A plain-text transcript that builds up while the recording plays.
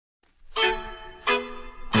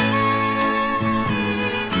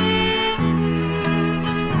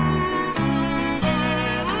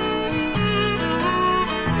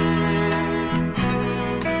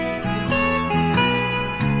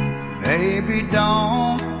Baby,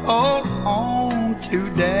 don't hold on to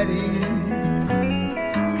Daddy,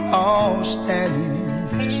 'cause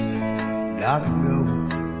Daddy's gotta go.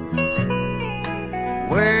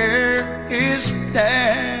 Where is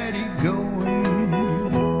Daddy going?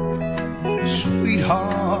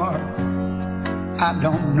 Sweetheart, I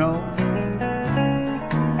don't know.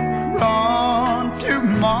 Run to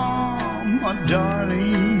Mama,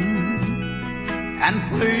 darling, and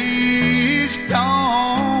please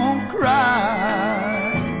don't cry.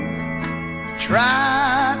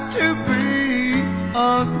 Try to be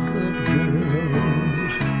a good girl,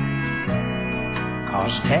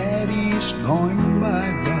 'cause Daddy's going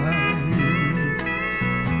bye-bye.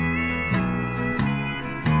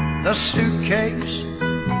 The suitcase,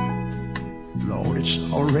 Lord, it's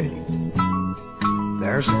all ready.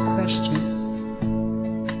 There's a question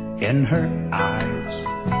in her eyes.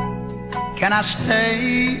 Can I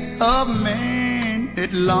stay a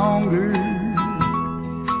minute longer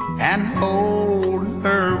and hold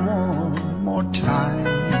her one more time?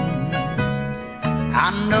 I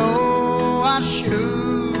know I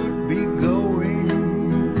should be going.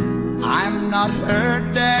 I'm not her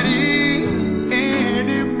daddy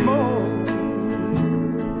anymore.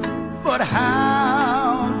 But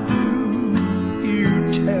how do you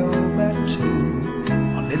tell that to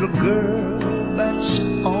a little girl that's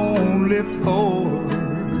only 4?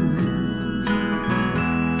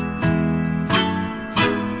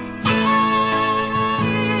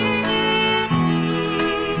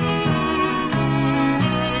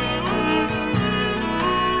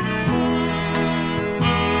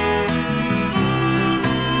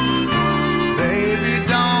 Baby,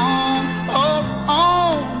 don't hold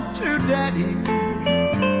on to Daddy,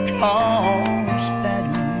 'cause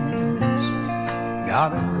Daddy's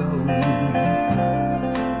gotta go.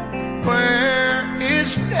 Where is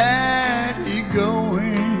Daddy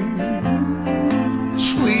going?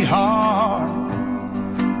 Sweetheart,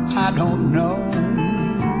 I don't know.